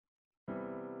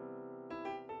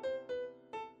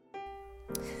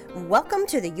Welcome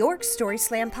to the York Story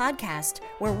Slam podcast,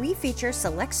 where we feature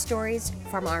select stories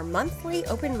from our monthly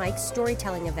open mic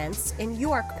storytelling events in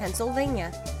York,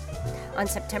 Pennsylvania. On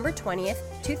September 20th,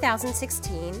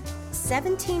 2016,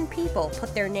 17 people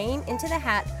put their name into the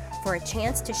hat for a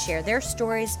chance to share their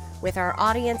stories with our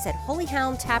audience at Holy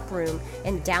Hound Tap Room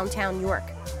in downtown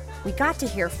York. We got to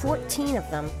hear 14 of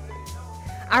them.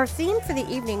 Our theme for the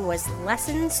evening was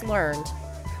Lessons Learned.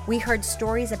 We heard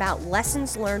stories about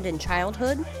lessons learned in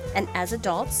childhood and as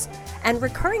adults, and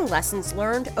recurring lessons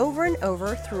learned over and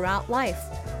over throughout life.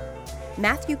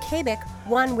 Matthew Kabik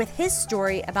won with his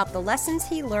story about the lessons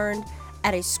he learned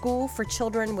at a school for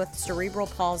children with cerebral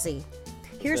palsy.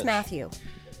 Here's Matthew.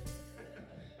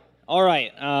 All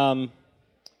right.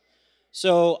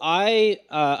 So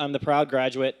I'm the proud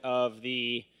graduate of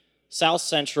the South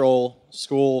Central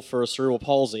School for Cerebral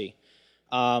Palsy.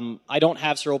 I don't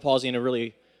have cerebral palsy in a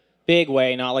really big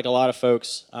way, not like a lot of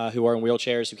folks who are in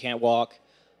wheelchairs, who can't walk,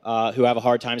 who have a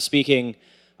hard time speaking.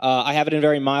 I have it in a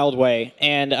very mild way,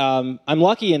 and I'm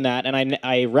lucky in that, and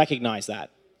I recognize that.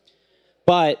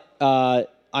 But I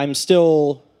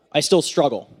still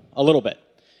struggle a little bit.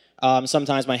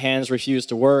 Sometimes my hands refuse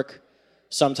to work.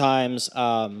 Sometimes,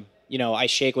 I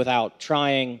shake without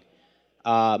trying.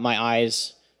 My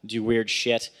eyes do weird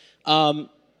shit.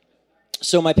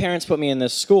 So my parents put me in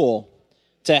this school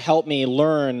to help me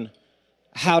learn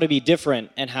how to be different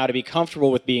and how to be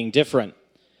comfortable with being different.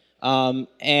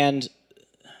 And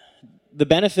the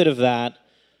benefit of that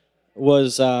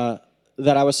was that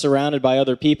I was surrounded by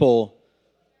other people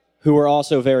who were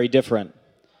also very different.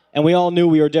 And we all knew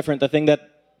we were different. The thing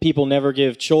that people never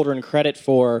give children credit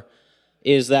for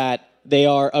is that they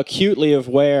are acutely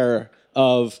aware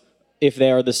of if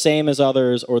they are the same as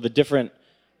others or the different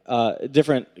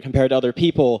compared to other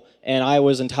people, and I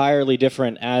was entirely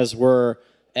different, as were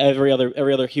every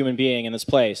other human being in this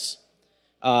place.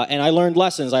 And I learned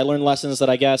lessons. I learned lessons that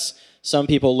I guess some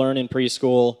people learn in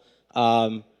preschool,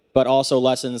 but also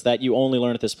lessons that you only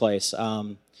learn at this place.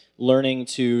 Learning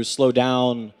to slow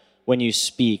down when you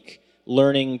speak,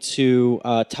 learning to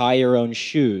tie your own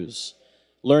shoes,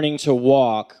 learning to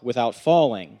walk without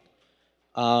falling.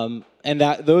 And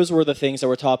those were the things that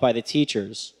were taught by the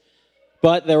teachers.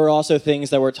 But there were also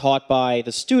things that were taught by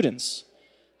the students.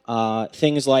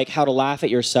 Things like how to laugh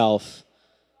at yourself,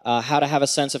 how to have a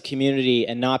sense of community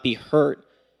and not be hurt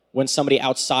when somebody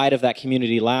outside of that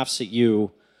community laughs at you,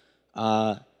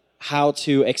 how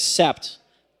to accept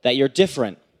that you're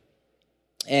different.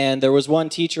 And there was one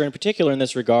teacher in particular in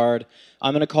this regard.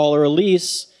 I'm going to call her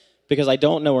Elise because I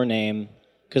don't know her name,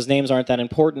 because names aren't that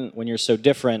important when you're so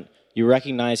different. You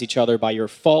recognize each other by your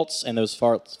faults, and those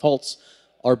faults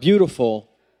are beautiful.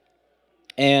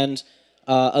 And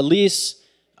Elise,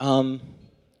 I'm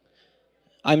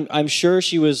sure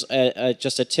she was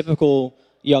just a typical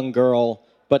young girl,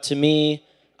 but to me,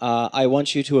 I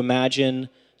want you to imagine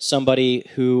somebody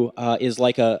who is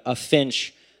like a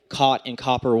finch caught in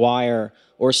copper wire,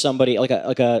 or somebody like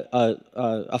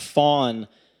a fawn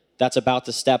that's about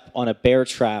to step on a bear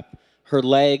trap. Her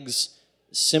legs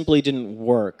simply didn't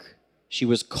work. She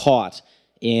was caught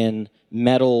in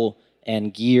metal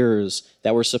and gears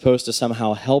that were supposed to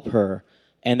somehow help her,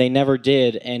 and they never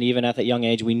did, and even at that young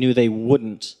age, we knew they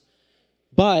wouldn't.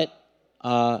 But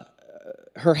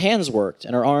her hands worked,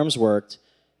 and her arms worked,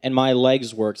 and my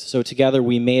legs worked, so together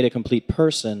we made a complete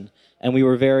person, and we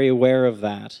were very aware of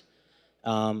that.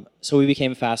 So we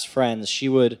became fast friends. She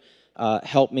would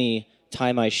help me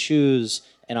tie my shoes,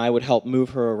 and I would help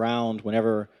move her around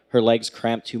whenever her legs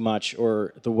cramped too much,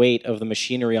 or the weight of the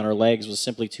machinery on her legs was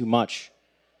simply too much.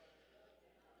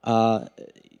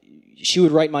 She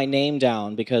would write my name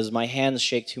down because my hands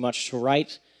shake too much to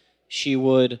write. She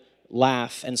would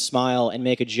laugh and smile and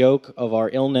make a joke of our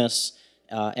illness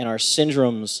and our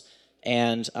syndromes,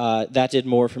 and that did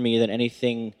more for me than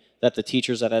anything that the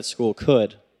teachers at that school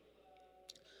could.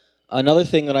 Another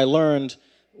thing that I learned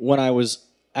when I was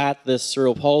at this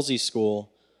cerebral palsy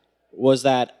school was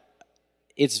that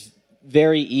it's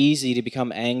very easy to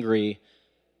become angry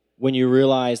when you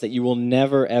realize that you will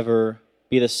never, ever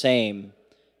be the same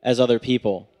as other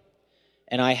people.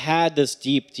 And I had this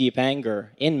deep, deep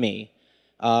anger in me.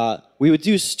 We would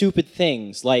do stupid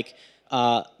things like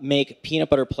make peanut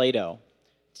butter Play-Doh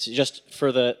just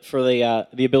for the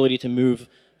ability to move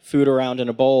food around in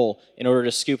a bowl in order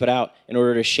to scoop it out, in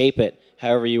order to shape it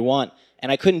however you want.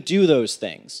 And I couldn't do those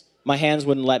things. My hands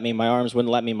wouldn't let me, my arms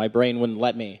wouldn't let me, my brain wouldn't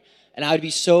let me. And I would be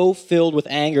so filled with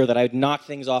anger that I would knock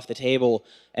things off the table,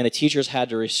 and the teachers had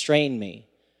to restrain me.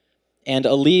 And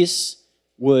Elise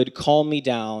would calm me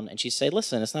down, and she'd say,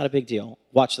 listen, it's not a big deal.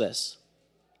 Watch this.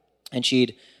 And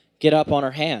she'd get up on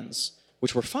her hands,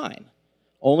 which were fine.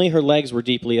 Only her legs were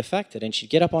deeply affected, and she'd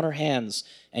get up on her hands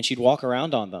and she'd walk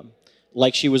around on them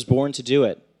like she was born to do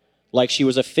it, like she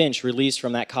was a finch released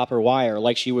from that copper wire,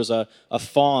 like she was a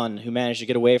fawn who managed to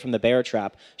get away from the bear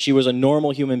trap. She was a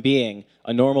normal human being,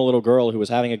 a normal little girl who was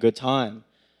having a good time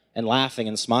and laughing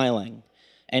and smiling.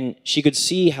 And she could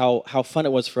see how fun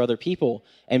it was for other people.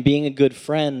 And being a good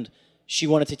friend, she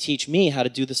wanted to teach me how to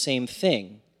do the same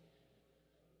thing.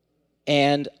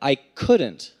 And I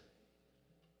couldn't,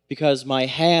 because my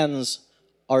hands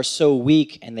are so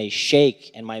weak and they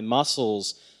shake and my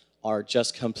muscles are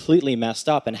just completely messed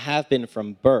up and have been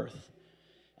from birth.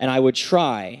 And I would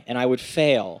try and I would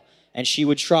fail, and she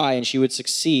would try and she would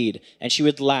succeed, and she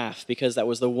would laugh because that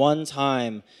was the one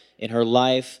time in her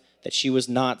life that she was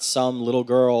not some little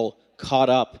girl caught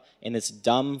up in this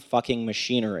dumb fucking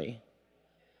machinery.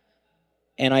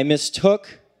 And I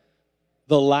mistook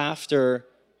the laughter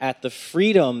at the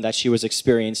freedom that she was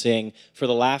experiencing for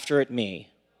the laughter at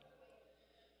me.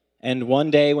 And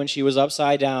one day when she was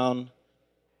upside down,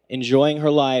 enjoying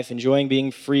her life, enjoying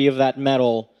being free of that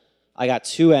metal, I got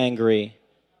too angry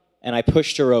and I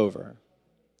pushed her over.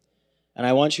 And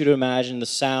I want you to imagine the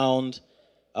sound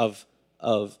of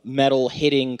metal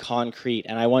hitting concrete,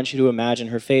 and I want you to imagine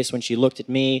her face when she looked at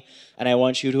me, and I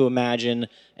want you to imagine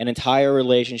an entire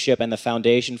relationship and the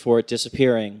foundation for it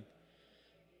disappearing.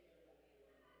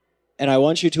 And I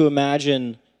want you to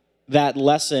imagine that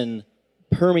lesson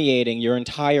permeating your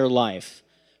entire life.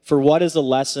 For what is a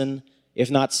lesson if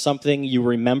not something you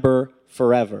remember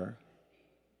forever?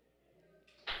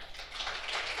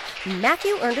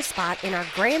 Matthew earned a spot in our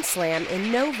Grand Slam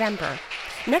in November.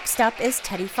 Next up is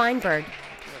Teddy Feinberg.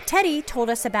 Teddy told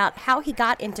us about how he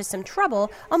got into some trouble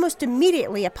almost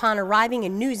immediately upon arriving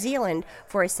in New Zealand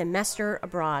for a semester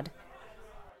abroad.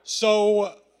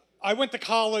 So I went to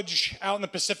college out in the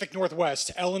Pacific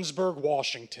Northwest, Ellensburg,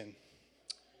 Washington.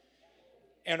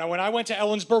 And when I went to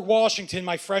Ellensburg, Washington,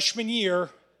 my freshman year,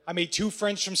 I made two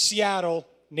friends from Seattle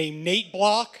named Nate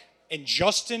Block and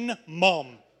Justin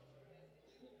Mumm.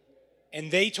 And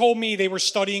they told me they were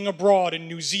studying abroad in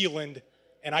New Zealand,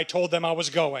 and I told them I was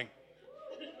going.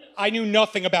 I knew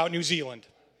nothing about New Zealand.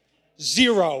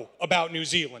 Zero about New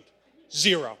Zealand.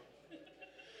 Zero.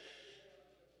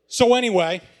 So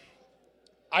anyway,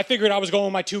 I figured I was going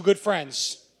with my two good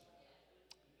friends.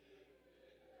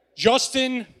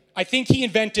 Justin, I think he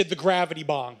invented the gravity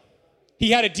bong.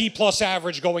 He had a D+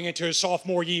 average going into his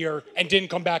sophomore year and didn't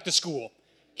come back to school.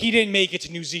 He didn't make it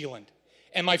to New Zealand.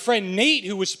 And my friend Nate,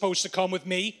 who was supposed to come with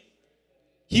me,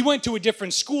 he went to a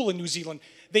different school in New Zealand.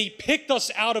 They picked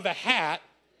us out of a hat.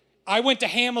 I went to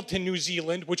Hamilton, New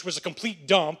Zealand, which was a complete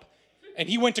dump, and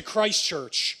he went to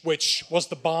Christchurch, which was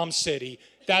the bomb city.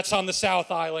 That's on the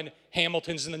South Island.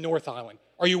 Hamilton's in the North Island.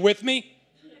 Are you with me?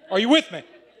 Are you with me?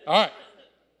 All right.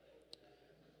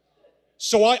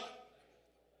 So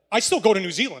I still go to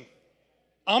New Zealand.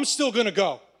 I'm still going to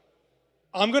go.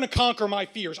 I'm going to conquer my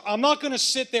fears. I'm not going to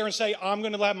sit there and say, I'm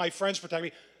going to let my friends protect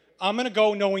me. I'm going to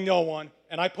go knowing no one,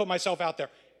 and I put myself out there.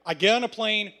 I get on a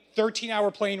plane, 13-hour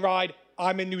plane ride.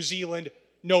 I'm in New Zealand,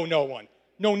 know no one.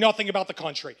 Know nothing about the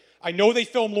country. I know they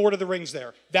film Lord of the Rings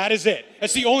there. That is it.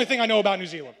 That's the only thing I know about New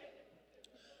Zealand.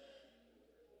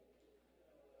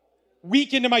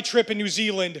 Week into my trip in New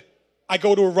Zealand, I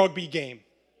go to a rugby game,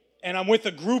 and I'm with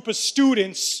a group of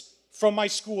students from my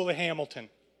school at Hamilton.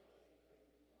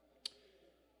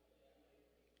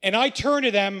 And I turn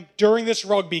to them during this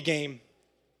rugby game,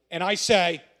 and I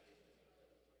say,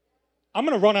 I'm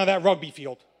going to run out of that rugby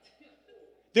field.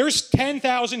 There's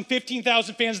 10,000,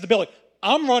 15,000 fans in the building.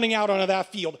 I'm running out onto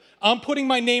that field. I'm putting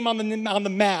my name on the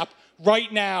map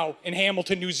right now in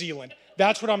Hamilton, New Zealand.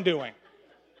 That's what I'm doing.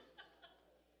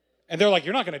 And they're like,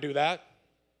 you're not going to do that.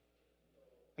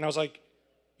 And I was like,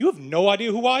 you have no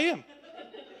idea who I am.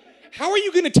 How are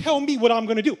you going to tell me what I'm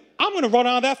going to do? I'm going to run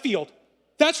out of that field.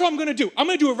 That's what I'm going to do. I'm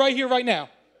going to do it right here, right now.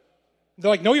 They're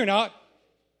like, no, you're not.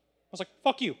 I was like,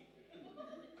 fuck you.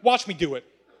 Watch me do it.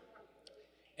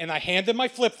 And I hand them my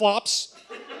flip-flops.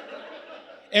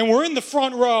 And we're in the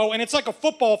front row, and it's like a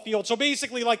football field. So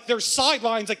basically, like, there's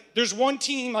sidelines. Like, there's one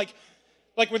team, like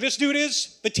where this dude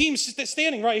is, the team's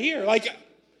standing right here.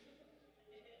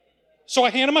 So I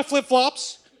hand him my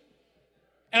flip-flops,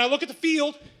 and I look at the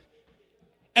field,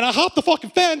 and I hop the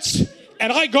fucking fence,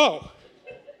 and I go.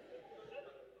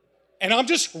 And I'm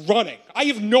just running. I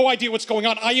have no idea what's going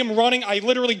on. I am running. I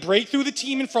literally break through the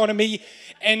team in front of me.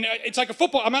 And it's like a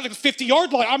football. I'm at like the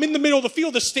 50-yard line. I'm in the middle of the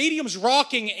field. The stadium's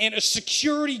rocking, and a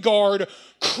security guard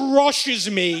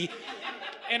crushes me.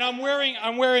 And I'm wearing,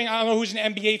 I don't know who's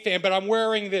an NBA fan, but I'm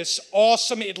wearing this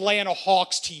awesome Atlanta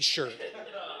Hawks t-shirt.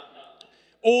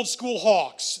 Old school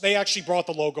Hawks. They actually brought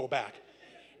the logo back.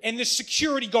 and this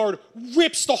security guard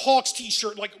rips the Hawks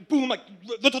t-shirt, like, boom, like,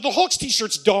 the Hawks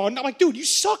t-shirt's done. I'm like, dude, you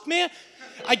suck, man.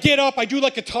 I get up, I do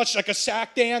like a touch, like a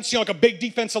sack dance, like a big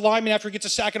defensive lineman after he gets a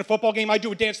sack in a football game. I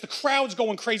do a dance. The crowd's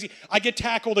going crazy. I get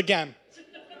tackled again.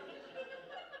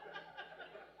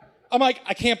 I'm like,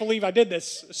 I can't believe I did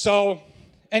this. So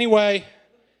anyway,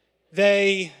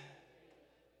 the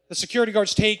security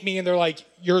guards take me and they're like,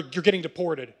 you're getting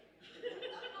deported.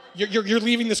 You're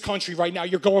leaving this country right now.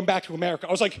 You're going back to America.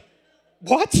 I was like,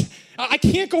 what? I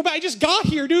can't go back. I just got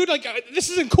here, dude. Like, this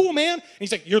isn't cool, man. And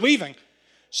he's like, you're leaving.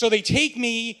 So they take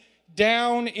me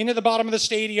down into the bottom of the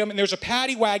stadium, and there's a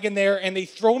paddy wagon there, and they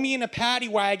throw me in a paddy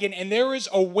wagon, and there is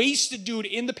a wasted dude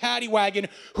in the paddy wagon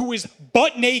who is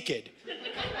butt naked.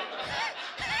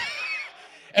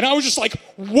 And I was just like,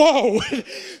 whoa,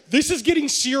 this is getting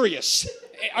serious.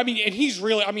 I mean, and he's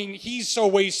so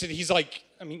wasted, he's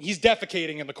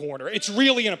defecating in the corner. It's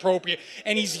really inappropriate.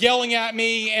 And he's yelling at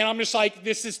me, and I'm just like,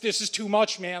 this is too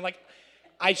much, man. Like,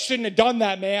 I shouldn't have done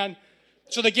that, man.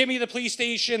 So they give me to the police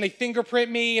station, they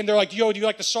fingerprint me, and they're like, yo, do you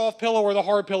like the soft pillow or the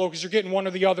hard pillow? Because you're getting one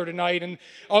or the other tonight. And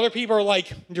other people are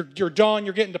like, you're done,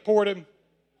 you're getting deported.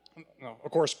 No,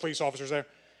 of course, police officers there.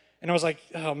 And I was like,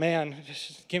 oh, man,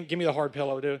 just give me the hard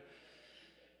pillow, dude.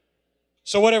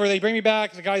 So whatever, they bring me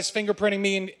back, the guy's fingerprinting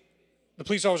me, and the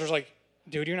police officer's like,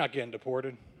 dude, you're not getting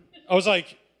deported. I was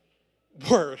like,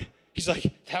 word. He's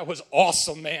like, that was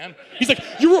awesome, man. He's like,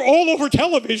 you were all over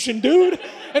television, dude.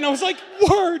 And I was like,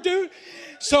 word, dude.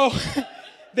 So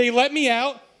they let me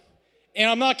out, and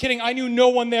I'm not kidding, I knew no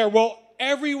one there. Well,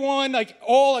 everyone,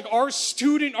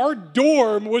 our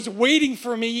dorm was waiting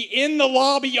for me in the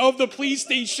lobby of the police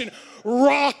station,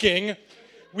 rocking.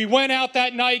 We went out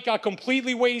that night, got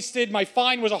completely wasted. My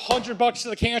fine was $100 to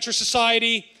the Cancer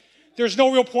Society. There's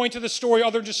no real point to the story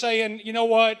other than just saying, you know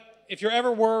what? If you're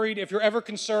ever worried, if you're ever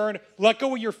concerned, let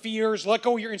go of your fears, let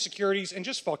go of your insecurities, and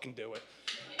just fucking do it.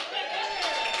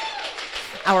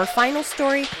 Our final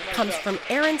story comes from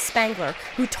Aaron Spangler,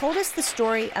 who told us the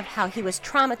story of how he was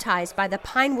traumatized by the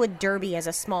Pinewood Derby as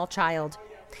a small child.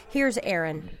 Here's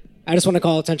Aaron. I just want to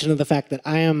call attention to the fact that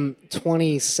I am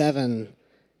 27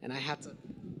 and I have to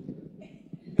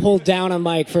pull down a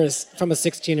mic from a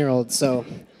 16-year-old, so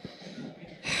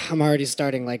I'm already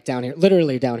starting like down here,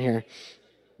 literally down here.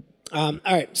 All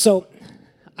right, so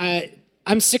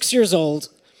I'm 6 years old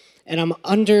and I'm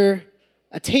under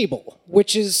a table,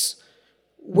 which is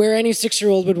where any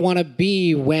 6-year-old would want to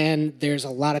be when there's a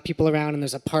lot of people around and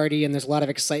there's a party and there's a lot of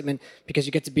excitement because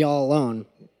you get to be all alone.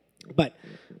 But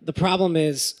the problem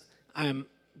is I'm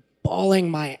bawling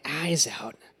my eyes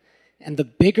out. And the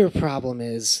bigger problem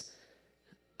is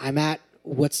I'm at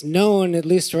what's known, at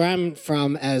least where I'm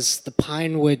from, as the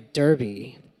Pinewood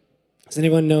Derby. Does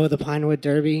anyone know the Pinewood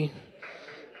Derby?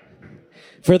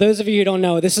 For those of you who don't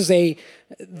know, this is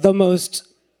the most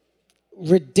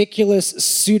ridiculous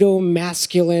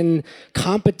pseudo-masculine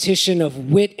competition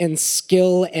of wit and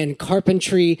skill and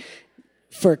carpentry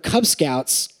for Cub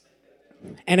Scouts.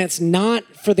 And it's not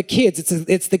for the kids,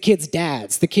 it's the kids'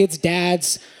 dads. The kids'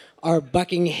 dads are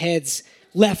bucking heads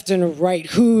left and right.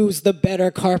 Who's the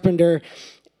better carpenter?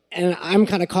 And I'm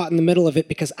kind of caught in the middle of it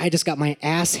because I just got my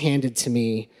ass handed to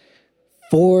me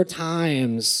 4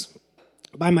 times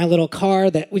by my little car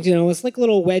that, was like a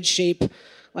little wedge shape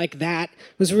like that.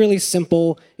 It was really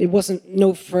simple. It wasn't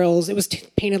no frills. It was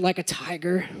painted like a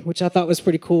tiger, which I thought was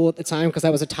pretty cool at the time because I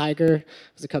was a tiger.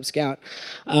 I was a Cub Scout.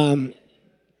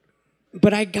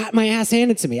 But I got my ass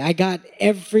handed to me. I got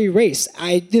every race.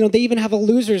 They even have a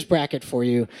loser's bracket for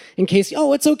you in case,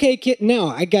 oh, it's okay, kid. No,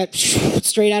 I got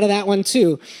straight out of that one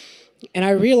too. And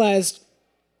I realized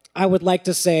I would like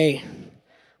to say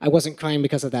I wasn't crying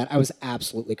because of that. I was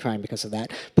absolutely crying because of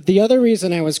that. But the other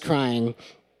reason I was crying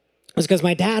was because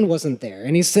my dad wasn't there.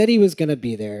 And he said he was going to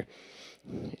be there.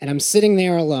 And I'm sitting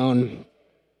there alone.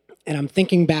 And I'm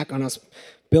thinking back on us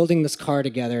building this car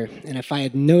together. And if I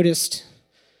had noticed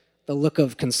the look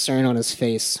of concern on his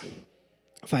face,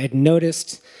 if I had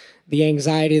noticed the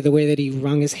anxiety, the way that he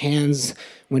wrung his hands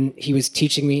when he was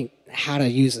teaching me how to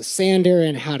use a sander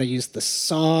and how to use the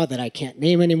saw that I can't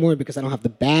name anymore because I don't have the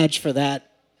badge for that,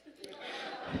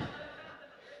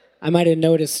 I might have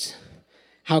noticed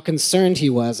how concerned he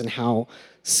was and how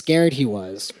scared he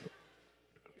was.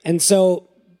 And so,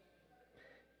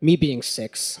 me being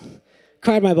 6,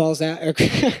 cried my balls out, or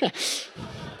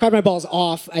cried my balls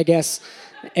off, I guess,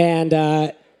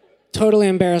 and totally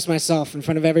embarrassed myself in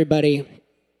front of everybody.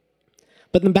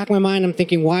 But in the back of my mind, I'm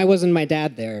thinking, why wasn't my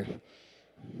dad there?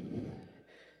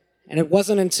 And it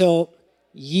wasn't until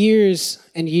years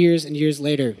and years and years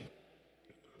later,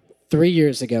 3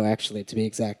 years ago, actually, to be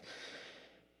exact,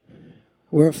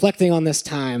 we're reflecting on this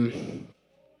time,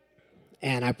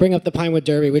 And I bring up the Pinewood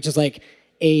Derby, which is like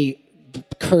a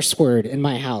curse word in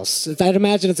my house. I'd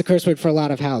imagine it's a curse word for a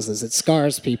lot of houses. It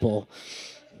scars people.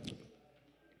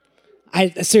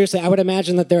 Seriously, I would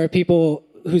imagine that there are people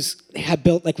who have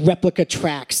built like replica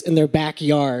tracks in their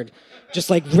backyard, just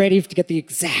like ready to get the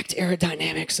exact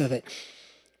aerodynamics of it.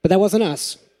 But that wasn't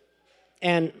us.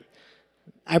 And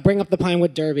I bring up the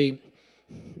Pinewood Derby,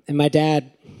 and my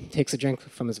dad takes a drink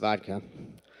from his vodka.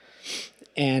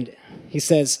 And he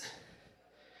says,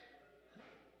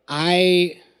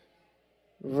 I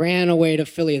ran away to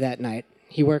Philly that night.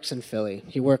 He works in Philly.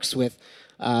 He works with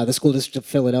the School District of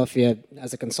Philadelphia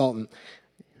as a consultant.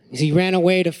 He ran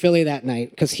away to Philly that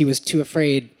night because he was too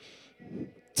afraid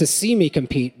to see me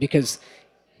compete because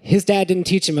his dad didn't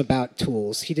teach him about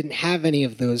tools. He didn't have any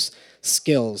of those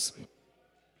skills.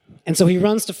 And so he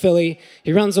runs to Philly.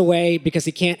 He runs away because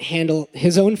he can't handle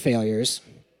his own failures.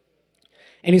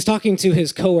 And he's talking to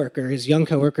his coworker, his young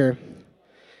coworker,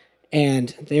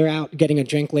 and they're out getting a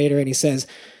drink later, and he fesses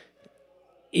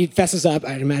up.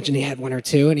 I'd imagine he had one or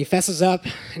two, and he fesses up,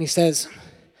 and he says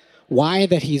why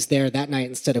that he's there that night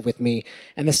instead of with me.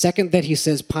 And the second that he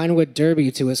says Pinewood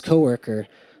Derby to his coworker,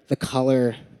 the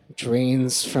color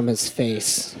drains from his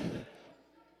face.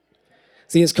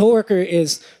 See, his coworker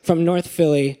is from North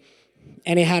Philly,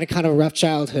 and he had a kind of rough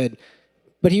childhood,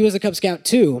 but he was a Cub Scout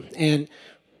too, and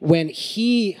when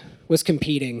he was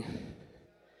competing,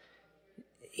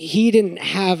 he didn't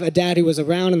have a dad who was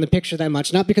around in the picture that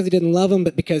much, not because he didn't love him,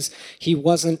 but because he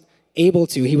wasn't able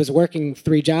to. He was working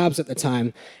 3 jobs at the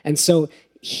time. And so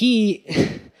he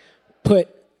put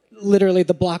literally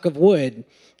the block of wood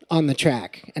on the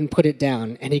track and put it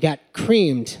down. And he got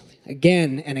creamed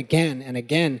again and again and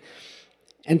again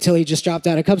until he just dropped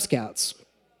out of Cub Scouts.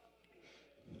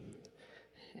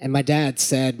 And my dad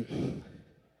said,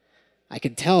 I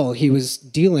could tell he was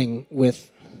dealing with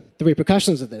the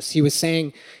repercussions of this. He was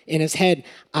saying in his head,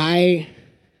 I,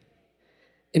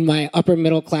 in my upper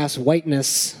middle class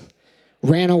whiteness,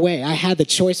 ran away. I had the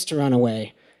choice to run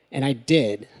away, and I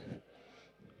did.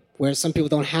 Whereas some people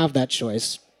don't have that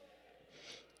choice.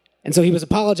 And so he was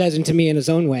apologizing to me in his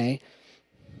own way.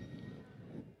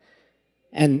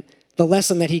 And the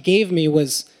lesson that he gave me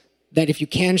was that if you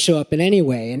can show up in any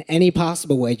way, in any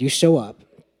possible way, you show up.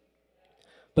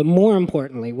 But more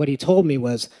importantly, what he told me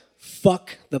was,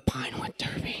 fuck the Pinewood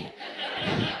Derby.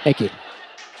 Thank you.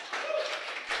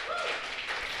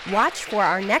 Watch for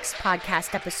our next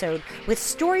podcast episode with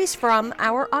stories from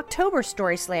our October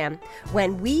Story Slam,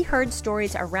 when we heard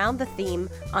stories around the theme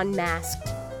Unmasked.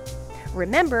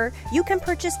 Remember, you can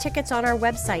purchase tickets on our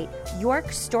website,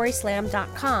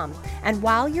 YorkStorySlam.com, and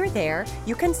while you're there,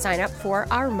 you can sign up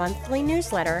for our monthly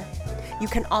newsletter. You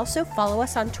can also follow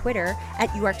us on Twitter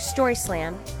at York Story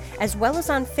Slam, as well as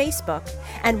on Facebook,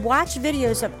 and watch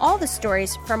videos of all the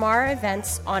stories from our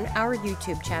events on our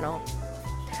YouTube channel.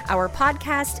 Our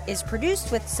podcast is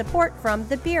produced with support from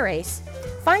The Beer Ace.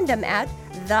 Find them at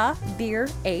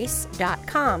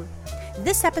thebeerace.com.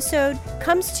 This episode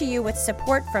comes to you with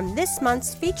support from this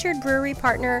month's featured brewery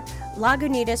partner,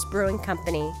 Lagunitas Brewing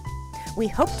Company. We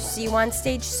hope to see you on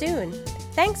stage soon.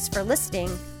 Thanks for listening.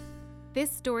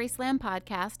 This Story Slam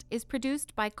podcast is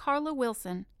produced by Carla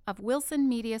Wilson of Wilson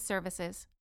Media Services.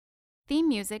 Theme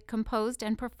music composed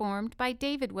and performed by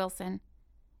David Wilson.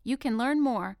 You can learn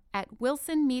more at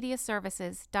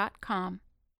wilsonmediaservices.com.